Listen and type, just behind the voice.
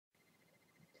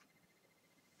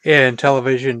And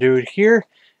Television Dude here,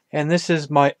 and this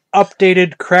is my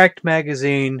updated Cracked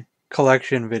Magazine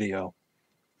collection video.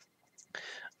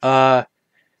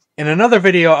 In another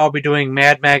video, I'll be doing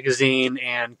Mad Magazine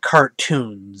and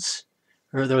cartoons.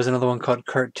 Or there was another one called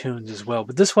Cartoons as well,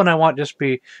 but this one I want just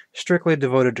be strictly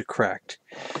devoted to Cracked.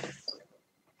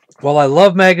 While I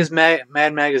love Mad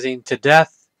Magazine to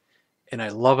death, and I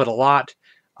love it a lot,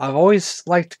 I've always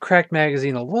liked Cracked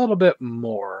Magazine a little bit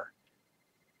more.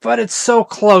 But it's so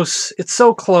close. It's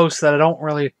so close that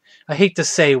I hate to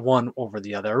say one over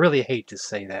the other. I really hate to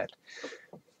say that.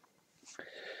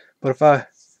 But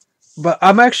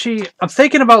I'm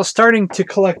thinking about starting to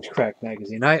collect Cracked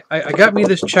Magazine. I got me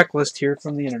this checklist here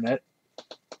from the internet.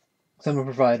 Someone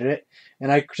provided it,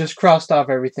 and I just crossed off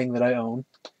everything that I own.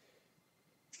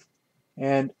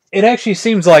 And it actually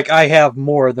seems like I have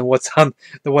more than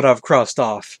what I've crossed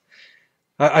off.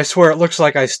 I swear it looks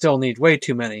like I still need way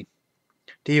too many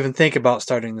to even think about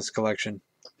starting this collection.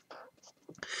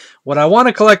 What I want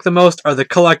to collect the most are the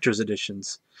collector's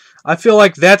editions. I feel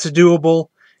like that's doable,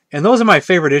 and those are my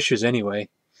favorite issues anyway.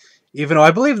 Even though I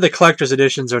believe the collector's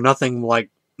editions are nothing but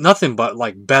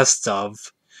best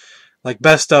of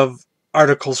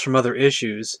articles from other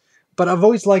issues, but I've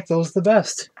always liked those the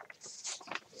best.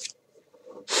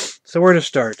 So where to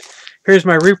start? Here's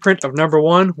my reprint of number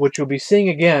 1, which you'll be seeing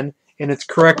again in its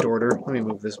correct order. Let me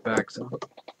move this back some.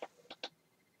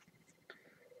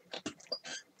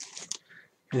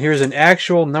 And here's an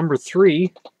actual number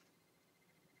 3.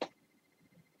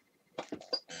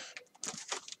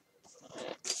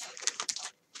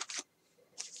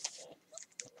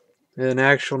 And an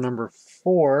actual number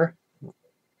 4.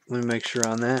 Let me make sure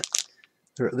on that.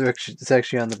 It's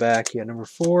actually on the back. Yeah, number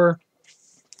 4.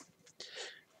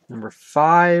 Number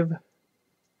 5.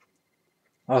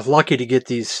 I was lucky to get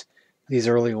these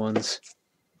early ones.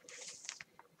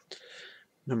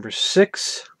 Number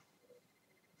 6.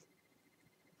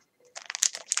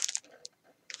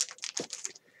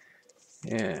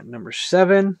 And number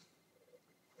 7.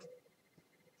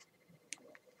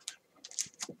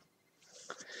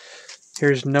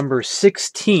 Here's number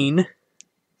 16,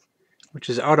 which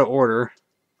is out of order.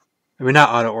 I mean, not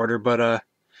out of order, but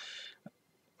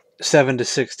 7 to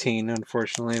 16,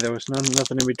 unfortunately. There was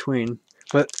nothing in between.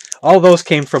 But all those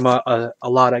came from a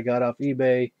lot I got off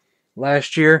eBay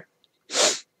last year.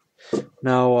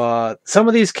 Now, some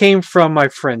of these came from my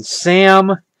friend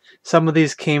Sam. Some of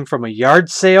these came from a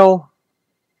yard sale.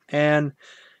 And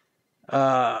 2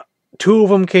 of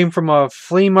them came from a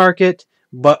flea market.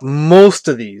 But most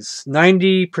of these,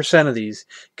 90% of these,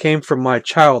 came from my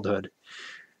childhood.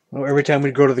 Every time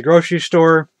we'd go to the grocery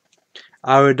store,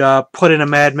 I would put in a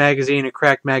Mad magazine, a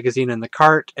Cracked magazine in the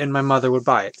cart, and my mother would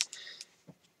buy it.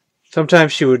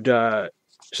 Sometimes she'd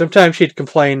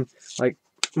complain, like,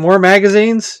 more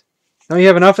magazines? Don't you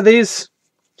have enough of these?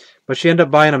 But she ended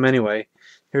up buying them anyway.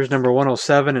 Here's number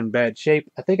 107 in bad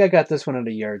shape. I think I got this one at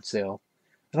a yard sale.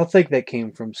 I don't think that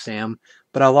came from Sam,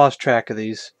 but I lost track of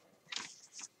these.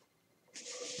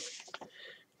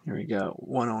 Here we go,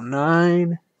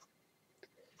 109.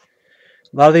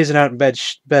 A lot of these are not in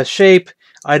best shape.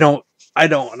 I don't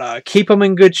keep them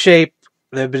in good shape.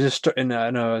 They've been in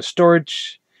a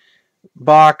storage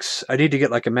box. I need to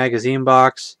get like a magazine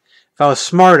box. If I was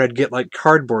smart, I'd get like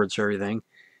cardboards or everything.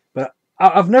 But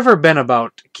I've never been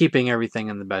about keeping everything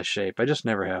in the best shape. I just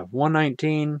never have.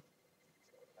 119.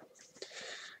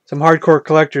 Some hardcore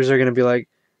collectors are going to be like,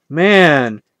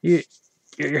 man, you're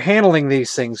handling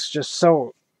these things just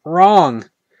so wrong.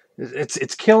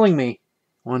 It's killing me.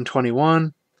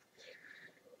 121.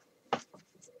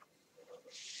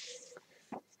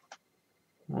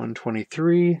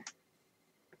 123.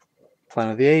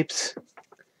 Planet of the Apes.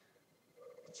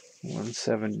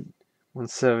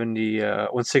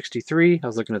 163. I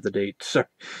was looking at the date. Sorry.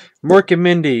 Mork and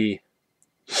Mindy.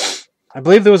 I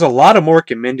believe there was a lot of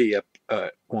Mork and Mindy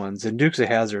ones and Dukes of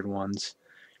Hazzard ones.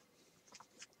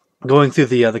 Going through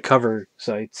the cover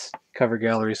sites, cover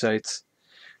gallery sites.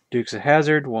 Dukes of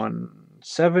Hazzard,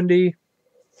 170.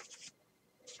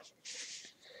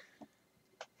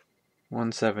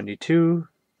 172.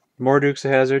 More Dukes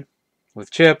of Hazzard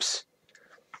with chips.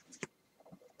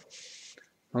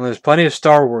 Well, there's plenty of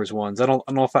Star Wars ones. I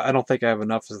don't think I have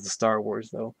enough of the Star Wars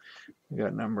though. We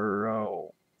got number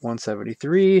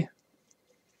 173.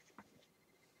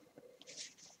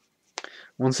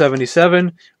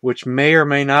 177, which may or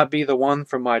may not be the one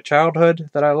from my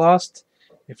childhood that I lost,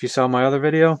 if you saw my other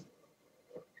video.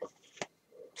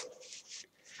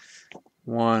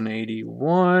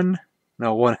 181.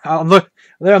 No, I'm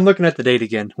looking at the date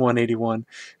again. 181.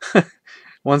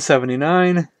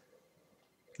 179.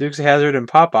 Dukes of Hazzard and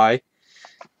Popeye.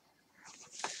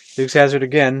 Dukes Hazzard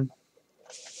again.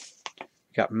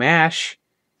 Got MASH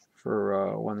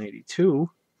for 182.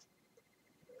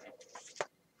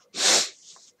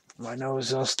 My nose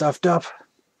is all stuffed up.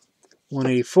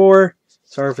 184.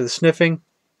 Sorry for the sniffing.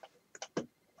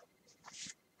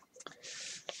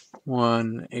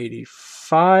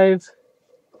 185.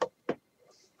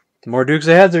 More Dukes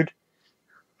of Hazzard.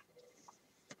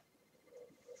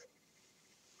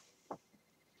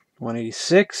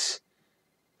 186.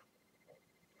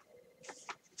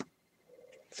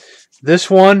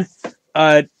 This one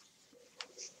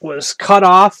was cut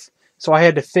off, so I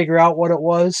had to figure out what it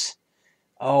was.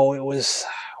 Oh, it was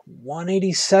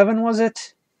 187, was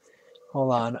it?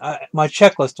 Hold on. My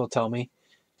checklist will tell me.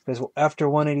 Because after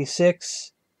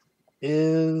 186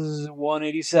 is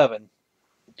 187.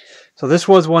 So this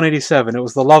was 187. It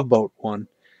was the Love Boat one.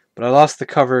 But I lost the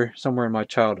cover somewhere in my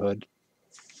childhood.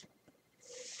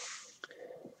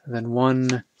 And then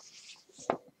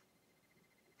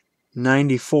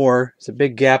 194. There's a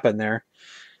big gap in there.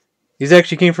 These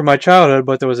actually came from my childhood,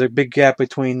 but there was a big gap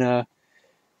between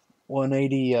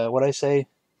 180, what'd I say?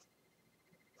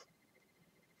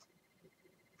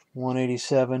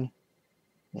 187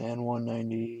 and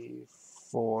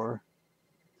 194.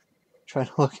 Trying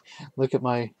to look at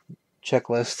my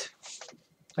checklist.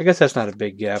 I guess that's not a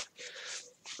big gap.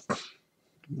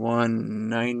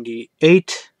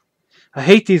 198. I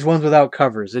hate these ones without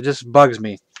covers. It just bugs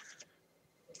me.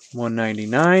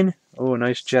 199. Oh, a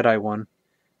nice Jedi one.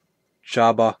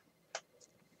 Jabba.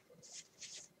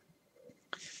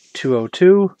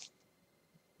 202.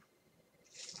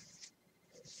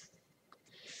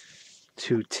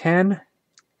 210.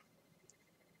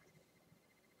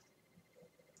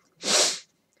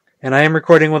 And I am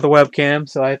recording with a webcam,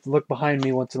 so I have to look behind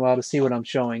me once in a while to see what I'm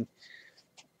showing,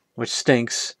 which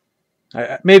stinks.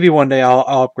 Maybe one day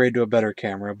I'll upgrade to a better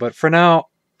camera, but for now,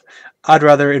 I'd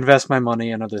rather invest my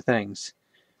money in other things.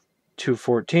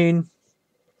 214.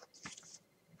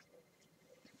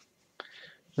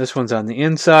 This one's on the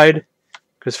inside,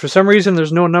 because for some reason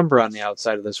there's no number on the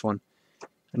outside of this one.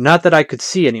 Not that I could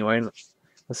see anyway,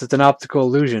 unless it's an optical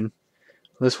illusion.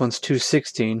 This one's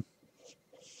 216.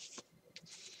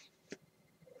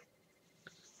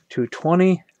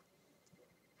 220.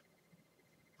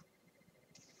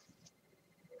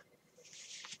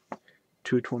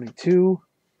 222.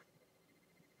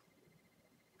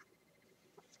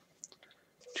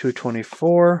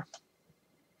 224.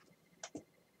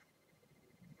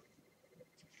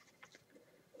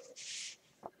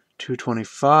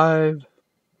 225.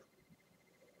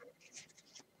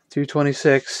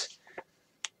 226.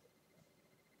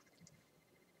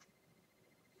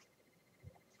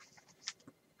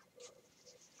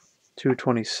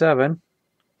 227.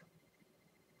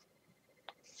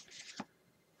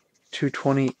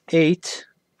 228.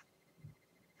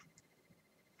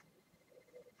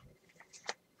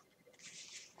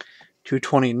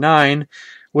 229,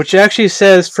 which actually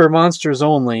says for Monsters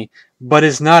Only, but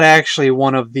is not actually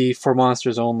one of the for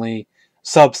Monsters Only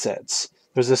subsets.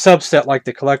 There's a subset like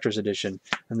the Collector's Edition,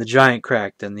 and the Giant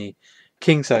Cracked, and the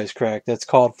King Size Cracked that's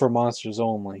called for Monsters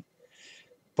Only.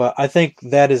 But I think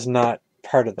that is not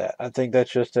part of that. I think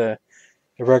that's just a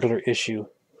regular issue.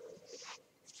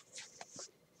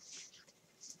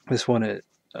 This one,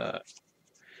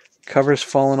 cover's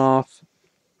fallen off.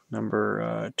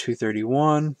 Number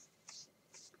 231.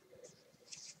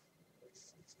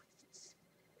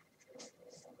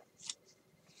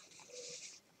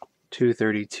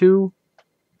 232.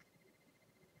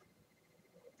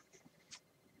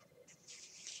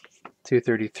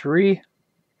 233.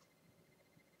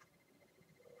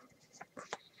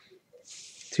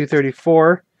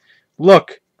 234.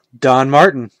 Look, Don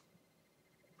Martin.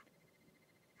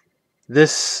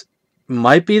 This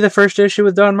might be the first issue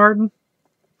with Don Martin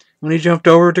when he jumped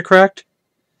over to Cracked.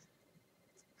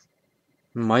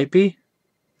 Might be.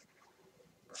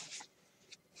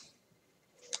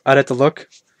 I'd have to look.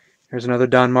 Here's another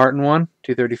Don Martin one,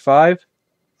 235.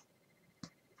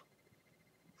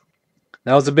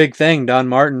 That was a big thing. Don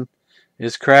Martin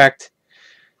is Cracked.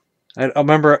 I don't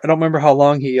remember how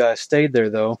long he stayed there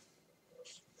though.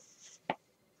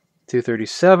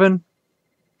 237.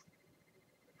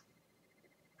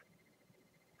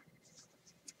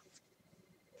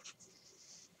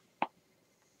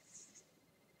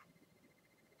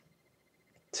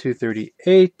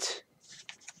 238.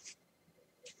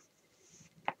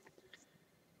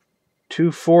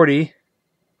 240.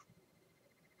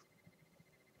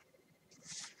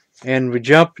 And we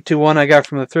jump to one I got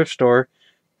from the thrift store,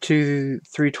 to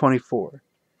 324.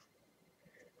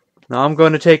 Now I'm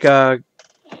going to take a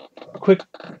quick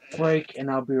break and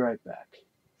I'll be right back.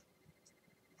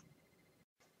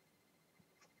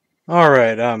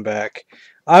 Alright, I'm back.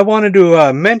 I wanted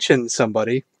to mention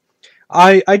somebody.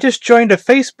 I just joined a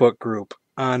Facebook group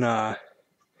on a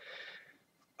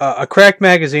Crack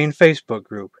Magazine Facebook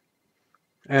group.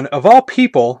 And of all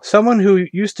people, someone who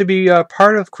used to be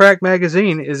part of Crack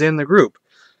Magazine is in the group.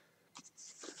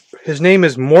 His name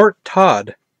is Mort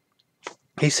Todd.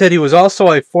 He said he was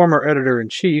also a former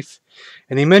editor-in-chief,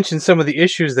 and he mentioned some of the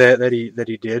issues that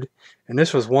he did, and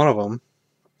this was one of them.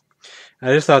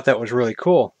 I just thought that was really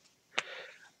cool.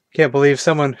 Can't believe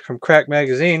someone from Crack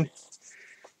Magazine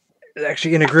is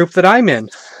actually in a group that I'm in.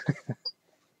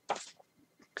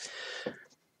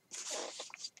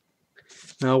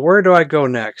 Now, where do I go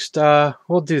next?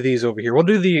 We'll do these over here. We'll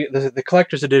do the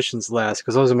collector's editions last,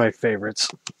 because those are my favorites.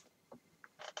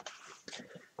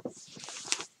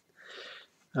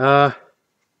 I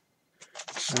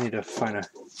need to find a...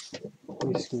 Let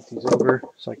me scoot these over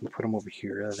so I can put them over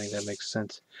here. I think that makes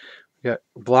sense. We got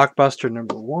Blockbuster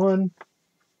 #1.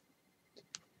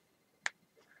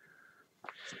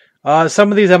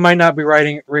 Some of these I might not be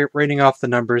rating off the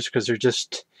numbers because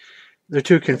they're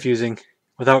too confusing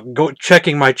without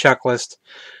checking my checklist.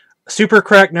 Super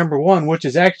Crack #1, which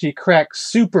is actually Crack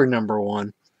Super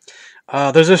 #1.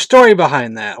 There's a story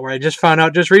behind that where I just found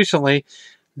out just recently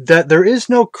that there is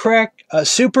no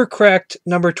Super Cracked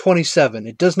number 27.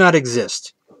 It does not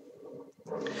exist.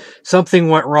 Something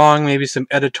went wrong, maybe some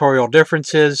editorial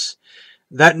differences.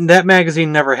 That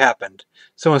magazine never happened.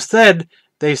 So instead,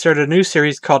 they started a new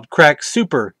series called Crack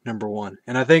Super #1.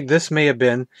 And I think this may have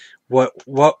been what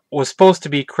was supposed to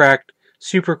be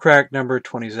Super Cracked number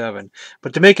 27.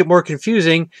 But to make it more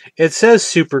confusing, it says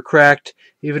Super Cracked,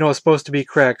 even though it's supposed to be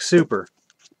Crack Super.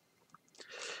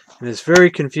 And it's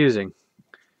very confusing.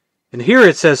 And here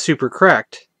it says Super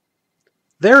Cracked.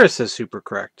 There it says Super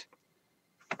Cracked.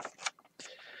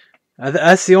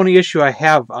 That's the only issue I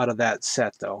have out of that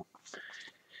set, though.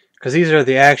 Because these are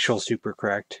the actual Super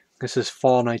Cracked. This is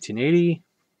fall 1980.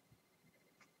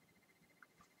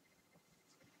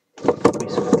 Let me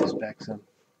scoot this back some.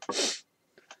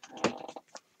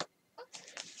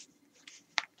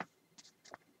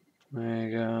 I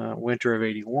got winter of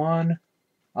 81.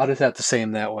 I'll just have to say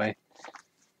them that way.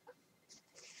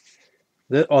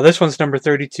 This one's number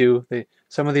 32.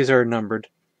 Some of these are numbered.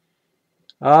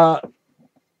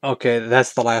 Okay,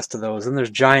 that's the last of those. Then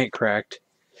there's Giant Cracked.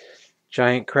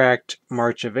 Giant Cracked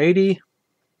March of 80.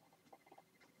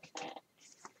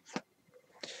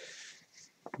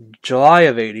 July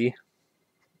of 80.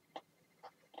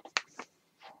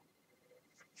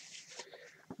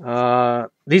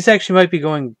 These actually might be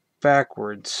going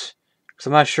backwards, because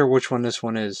I'm not sure which one this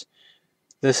one is.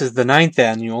 This is the 9th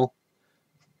annual.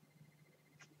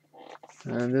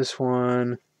 And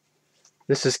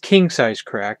this is King Size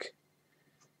Crack.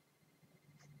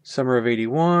 Summer of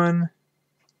 81.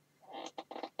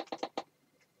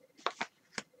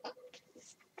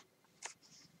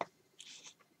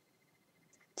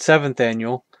 Seventh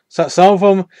annual. So some of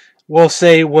them will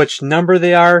say which number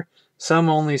they are. Some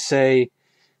only say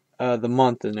the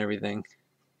month and everything.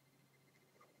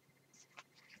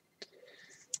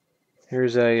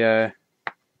 Here's a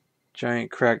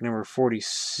Giant Crack number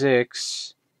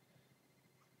 46.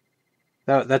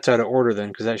 That's out of order then,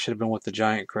 because that should have been what the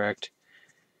Giant Cracked.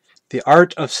 The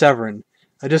Art of Severin.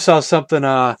 I just saw something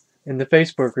in the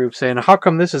Facebook group saying, how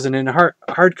come this isn't in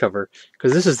hardcover?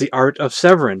 Because this is the Art of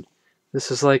Severin.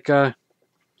 This is like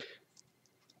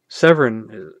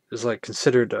Severin is like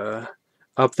considered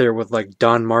up there with like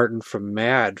Don Martin from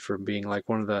Mad for being like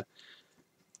one of the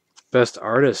best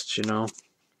artists, you know.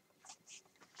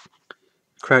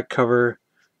 The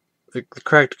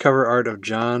cracked cover art of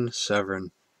John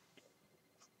Severin.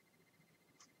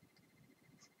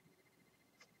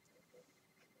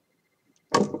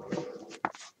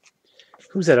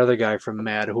 Who's that other guy from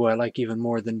Mad who I like even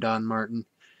more than Don Martin?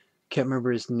 Can't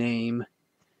remember his name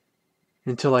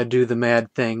until I do the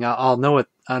Mad thing. I'll know it.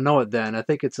 I'll know it then. I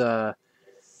think it's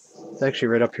actually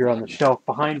right up here on the shelf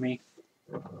behind me.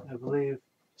 I believe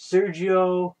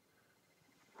Sergio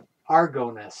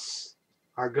Aragonés,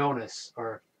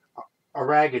 or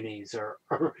Aragonés, or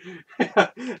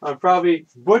I'm probably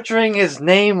butchering his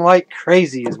name like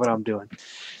crazy is what I'm doing.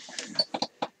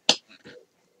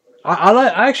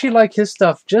 I actually like his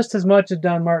stuff just as much as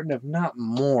Don Martin, if not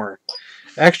more.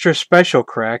 Extra Special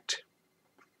Cracked.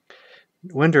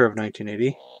 Winter of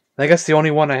 1980. I guess the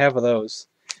only one I have of those.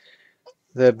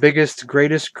 The Biggest,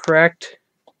 Greatest Cracked.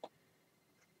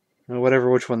 Whatever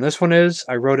which one this one is.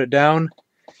 I wrote it down.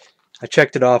 I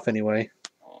checked it off anyway.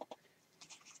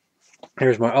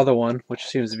 Here's my other one, which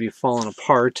seems to be falling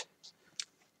apart.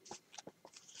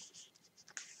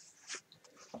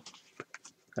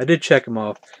 I did check them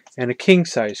off. And a king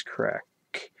size crack.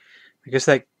 I guess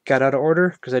that got out of order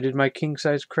because I did my king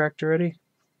size cracked already.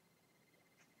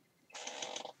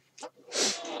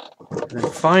 And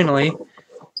then finally,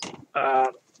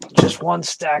 just one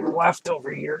stack left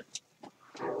over here.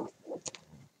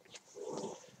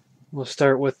 We'll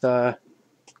start with the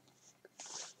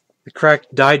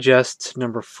Cracked Digest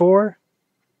number 4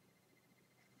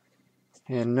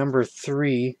 and number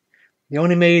 3. They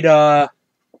only made 5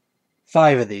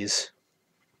 of these.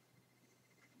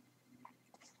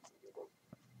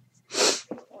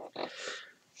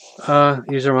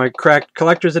 These are my Cracked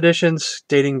Collector's Editions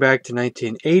dating back to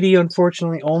 1980,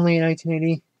 unfortunately, only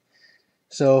 1980.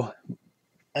 So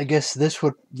I guess this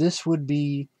would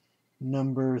be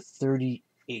number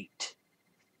 38,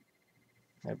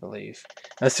 I believe.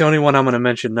 That's the only one I'm going to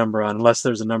mention number on, unless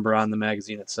there's a number on the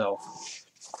magazine itself.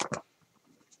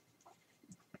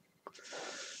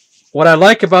 What I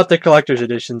like about the collector's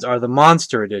editions are the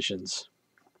monster editions.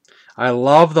 I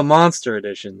love the monster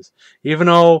editions, even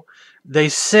though they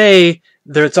say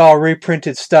that it's all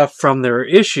reprinted stuff from their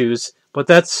issues, but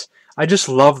I just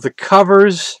love the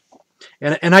covers,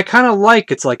 and I kind of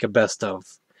like it's like a best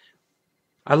of.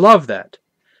 I love that.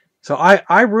 So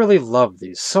I really love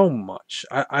these so much.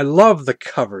 I love the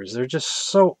covers. They're just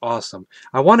so awesome.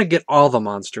 I want to get all the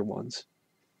monster ones.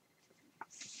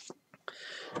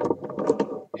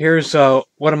 Here's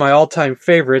one of my all-time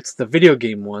favorites, the video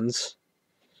game ones.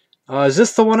 Is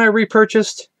this the one I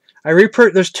repurchased?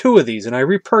 There's 2 of these, and I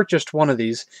repurchased one of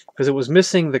these because it was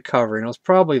missing the cover, and it was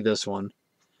probably this one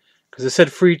because it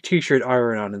said free T-shirt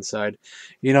iron-on inside.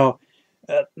 You know,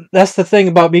 that's the thing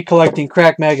about me collecting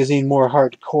Crack Magazine more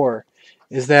hardcore,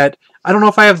 is that I don't know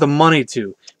if I have the money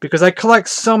to, because I collect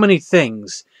so many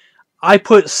things. I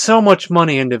put so much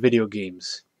money into video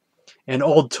games and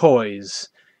old toys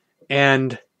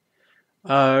and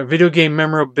video game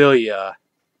memorabilia.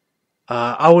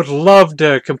 I would love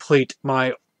to complete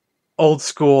my old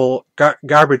school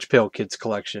Garbage Pail Kids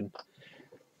collection.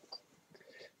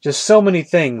 Just so many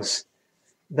things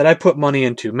that I put money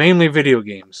into, mainly video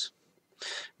games.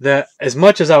 That as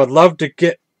much as I would love to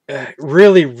get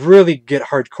really, really get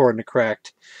hardcore into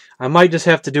Cracked, I might just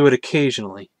have to do it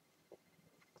occasionally.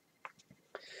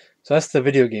 So that's the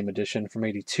video game edition from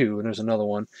 '82, and there's another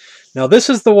one. Now this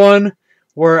is the one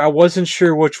where I wasn't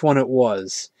sure which one it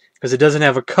was, because it doesn't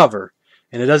have a cover,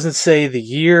 and it doesn't say the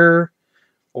year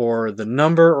or the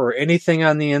number or anything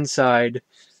on the inside.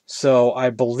 So I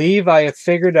believe I have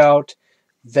figured out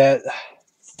that...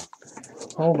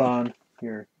 Hold on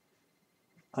here.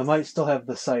 I might still have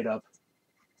the site up.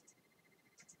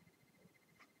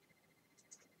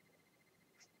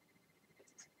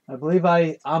 I believe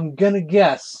I'm going to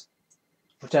guess,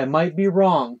 which I might be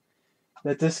wrong,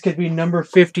 that this could be number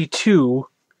 52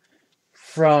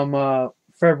 from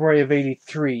February of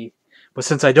 '83. But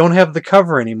since I don't have the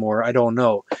cover anymore, I don't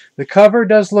know. The cover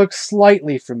does look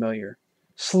slightly familiar.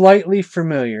 Slightly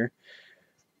familiar.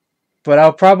 But I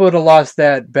probably would have lost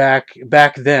that back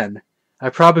then. I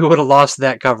probably would have lost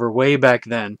that cover way back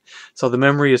then. So the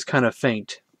memory is kind of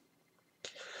faint.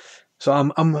 So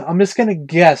I'm just going to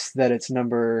guess that it's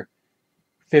number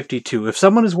 52. If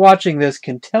someone is watching this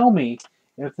can tell me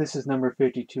if this is number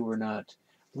 52 or not,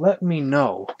 let me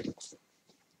know.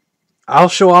 I'll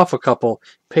show off a couple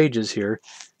pages here.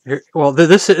 Well,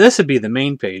 this would be the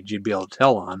main page you'd be able to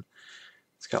tell on.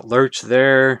 It's got Lurch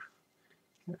there.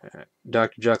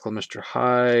 Dr. Jekyll and Mr.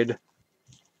 Hyde.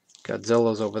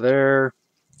 Godzilla's over there.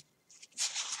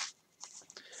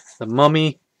 The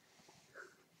Mummy.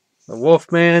 The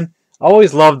Wolfman. I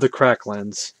always loved the Crack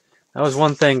lens. That was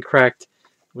one thing Cracked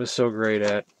was so great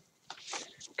at.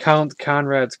 Count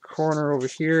Conrad's Corner over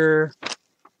here.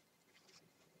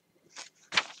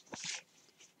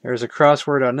 There's a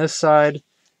crossword on this side.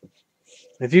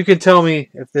 If you can tell me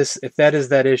if that is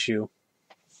that issue,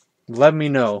 let me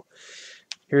know.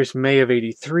 Here's May of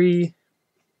 '83.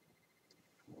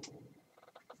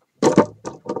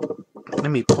 Let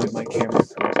me point my camera.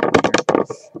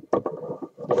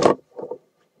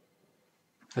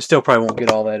 I still probably won't get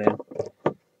all that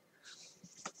in.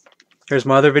 Here's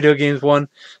my other video games one.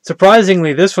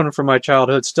 Surprisingly, this one from my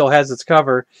childhood still has its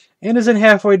cover and is in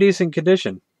halfway decent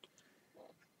condition.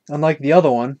 Unlike the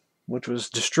other one, which was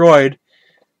destroyed.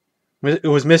 It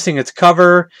was missing its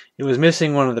cover. It was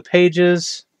missing one of the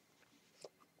pages.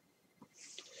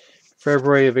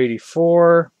 February of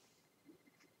 '84.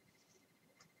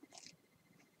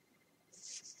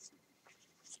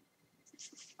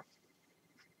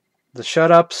 The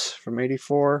Shut-Ups from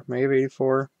 '84, May of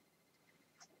 '84.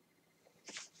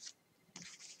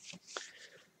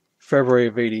 February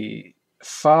of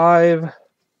 '85.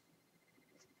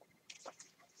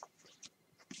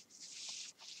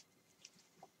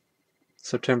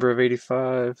 September of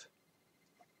 '85.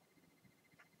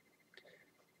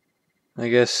 I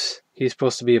guess he's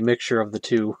supposed to be a mixture of the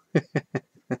two.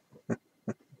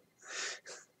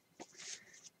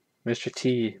 Mr.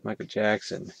 T, Michael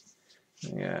Jackson.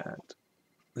 Yeah.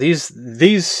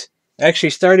 These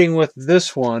actually, starting with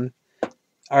this one,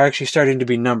 are actually starting to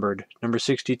be numbered. Number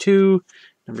 62,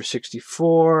 number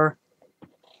 64,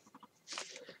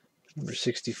 number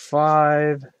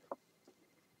 65,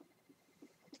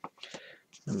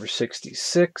 number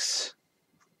 66,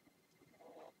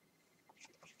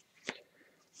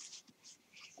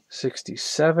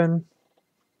 67,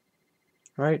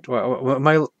 right?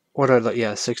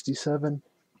 Yeah, 67.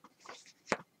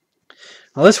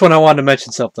 Now this one I wanted to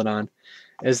mention something on,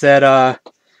 is that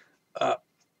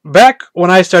back when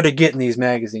I started getting these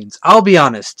magazines, I'll be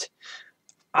honest,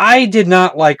 I did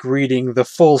not like reading the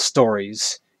full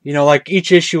stories. You know, like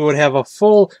each issue would have a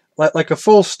full, like a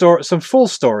full story, some full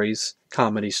stories,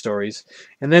 comedy stories,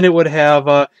 and then it would have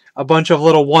a bunch of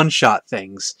little one-shot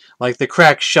things, like the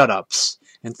crack shut-ups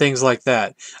and things like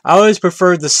that. I always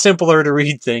preferred the simpler to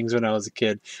read things when I was a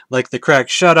kid, like the crack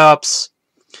shut-ups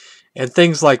and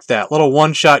things like that. Little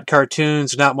one-shot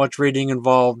cartoons, not much reading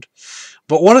involved.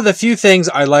 But one of the few things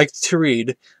I liked to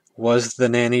read was the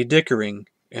Nanny Dickering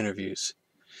interviews.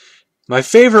 My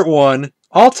favorite one,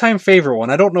 all-time favorite one,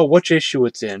 I don't know which issue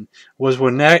it's in, was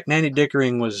when Nanny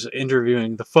Dickering was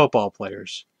interviewing the football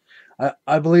players.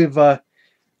 I believe,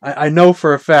 I know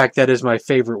for a fact that is my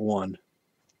favorite one.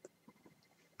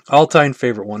 All-time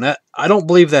favorite one. I don't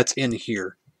believe that's in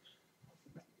here.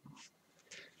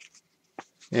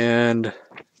 And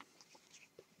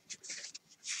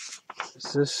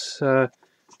is this the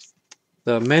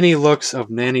Many Looks of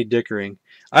Nanny Dickering?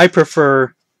 I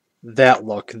prefer that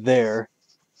look there,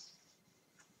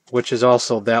 which is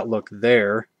also that look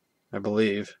there, I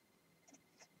believe.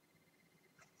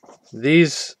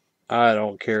 These, I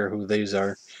don't care who these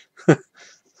are.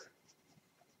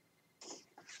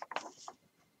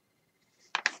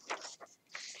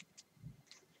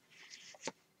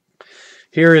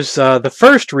 Here is the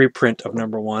first reprint of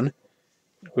number 1,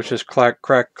 which is Crack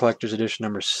Collector's Edition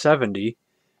number 70.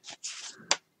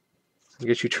 I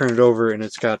guess you turn it over and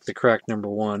it's got the Crack number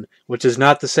 1, which is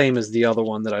not the same as the other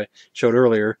one that I showed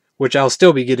earlier, which I'll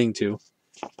still be getting to.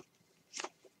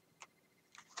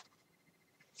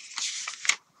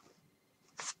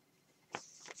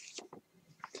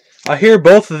 I hear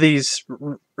both of these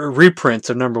reprints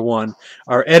of number 1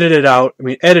 are edited out,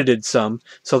 edited some,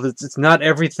 so that it's not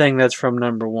everything that's from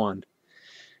number 1.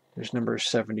 There's number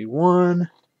 71,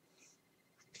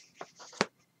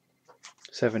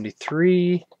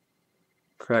 73,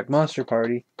 Crack Monster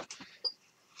Party.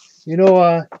 You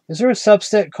know, is there a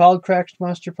subset called Crack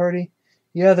Monster Party?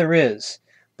 Yeah, there is.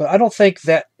 But I don't think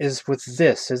that is with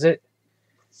this, is it?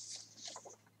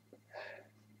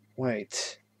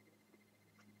 Wait.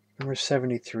 Number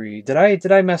 73. Did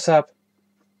I mess up?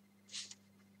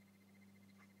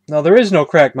 No, there is no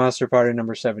Crack Monster Party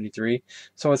number 73,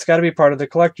 so it's got to be part of the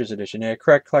Collector's Edition. Yeah,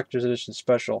 Crack Collector's Edition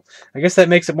Special. I guess that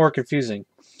makes it more confusing,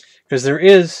 because there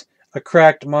is a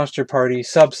Cracked Monster Party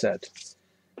subset.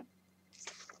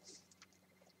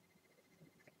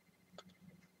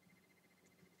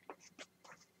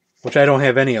 Which I don't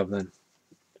have any of them.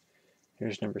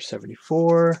 Here's number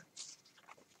 74.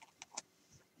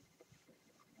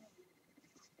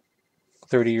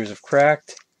 30 Years of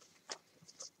Cracked.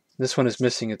 This one is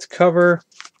missing its cover.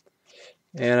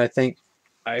 And I think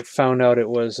I found out it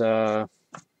was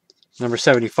number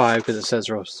 75 because it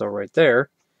says so right there.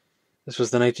 This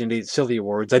was the 1988 Sylvia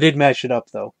Awards. I did match it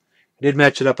up, though. I did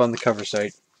match it up on the cover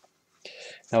site.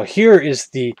 Now here is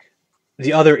the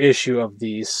other issue of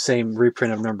the same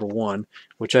reprint of number 1,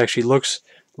 which actually looks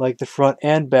like the front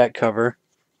and back cover.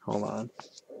 Hold on.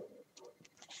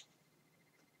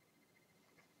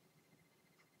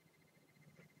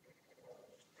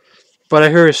 But I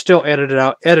hear it's still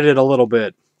edited a little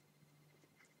bit.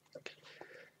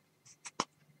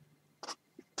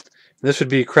 This would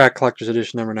be Crack Collector's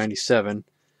Edition number 97.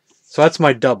 So that's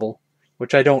my double,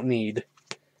 which I don't need.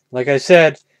 Like I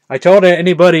said, I told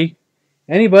anybody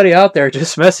out there,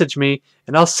 just message me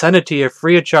and I'll send it to you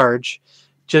free of charge.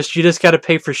 You just got to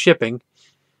pay for shipping.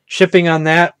 Shipping on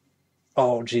that,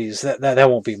 oh geez, that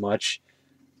won't be much.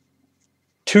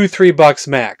 $2-3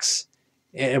 max.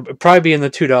 It'd probably be in the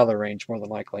 $2 range, more than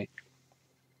likely.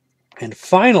 And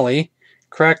finally,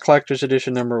 Crack Collector's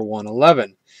Edition number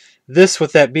 111. This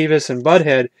with that Beavis and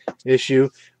Butthead issue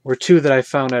were two that I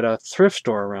found at a thrift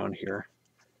store around here.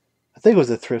 I think it was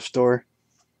a thrift store.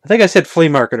 I think I said flea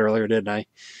market earlier, didn't I?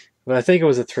 But I think it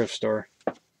was a thrift store.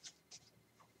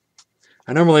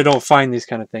 I normally don't find these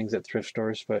kind of things at thrift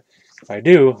stores, but if I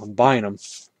do, I'm buying them.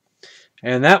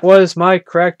 And that was my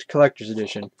Cracked Collector's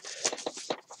Edition.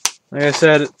 Like I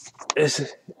said,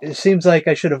 it seems like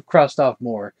I should have crossed off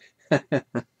more.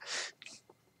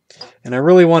 And I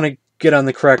really want to get on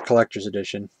the Cracked Collector's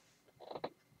Edition.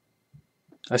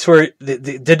 I swear,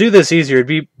 to do this easier,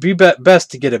 it'd be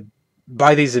best to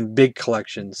buy these in big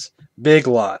collections, big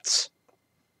lots.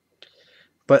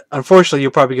 But unfortunately,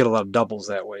 you'll probably get a lot of doubles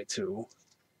that way too.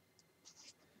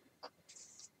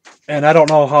 And I don't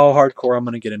know how hardcore I'm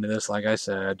going to get into this. Like I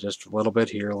said, just a little bit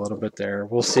here, a little bit there.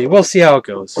 We'll see. We'll see how it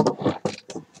goes.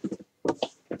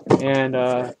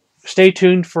 And stay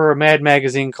tuned for a Mad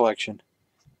Magazine collection.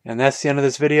 And that's the end of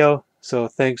this video. So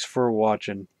thanks for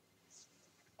watching.